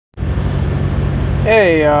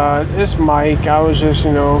Hey, it's Mike. I was just,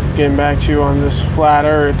 getting back to you on this flat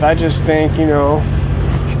earth. I just think,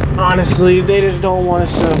 honestly, they just don't want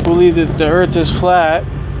us to believe that the earth is flat,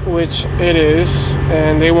 which it is,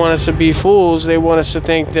 and they want us to be fools. They want us to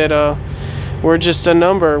think that, we're just a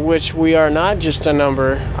number, which we are not just a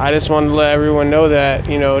number. I just want to let everyone know that,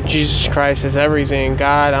 Jesus Christ is everything.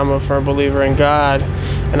 God, I'm a firm believer in God,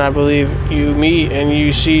 and I believe you meet and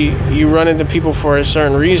you run into people for a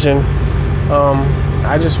certain reason.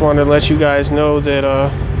 I just want to let you guys know that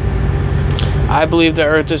I believe the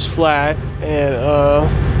earth is flat, and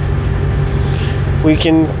we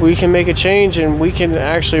can make a change, and we can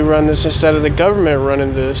actually run this instead of the government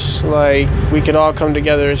running this. Like, we could all come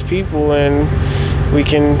together as people, and we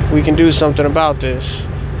can do something about this.